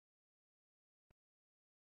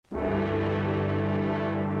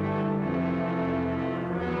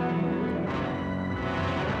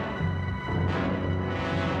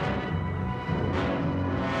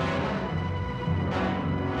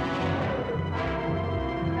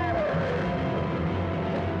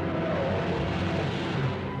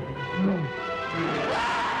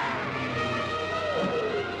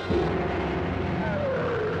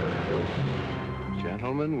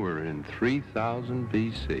in 3000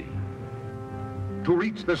 BC. To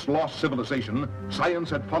reach this lost civilization, science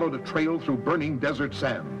had followed a trail through burning desert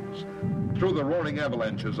sands, through the roaring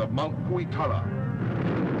avalanches of Mount Huitara,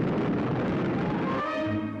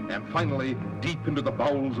 and finally deep into the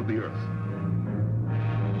bowels of the earth.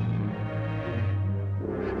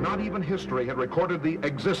 Not even history had recorded the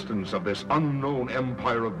existence of this unknown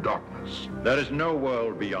empire of darkness. There is no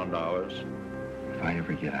world beyond ours. If I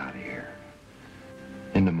ever get out of here,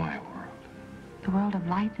 into my world, The world of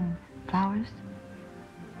light and flowers?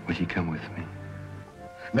 would you come with me?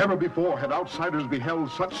 Never before had outsiders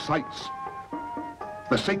beheld such sights.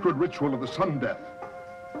 The sacred ritual of the sun death,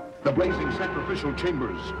 the blazing sacrificial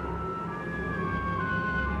chambers,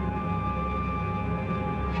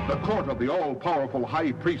 the court of the all-powerful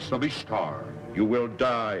high priest of Ishtar. You will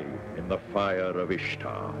die in the fire of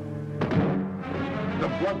Ishtar. The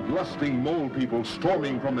blood-lusting mole people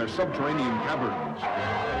storming from their subterranean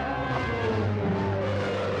caverns.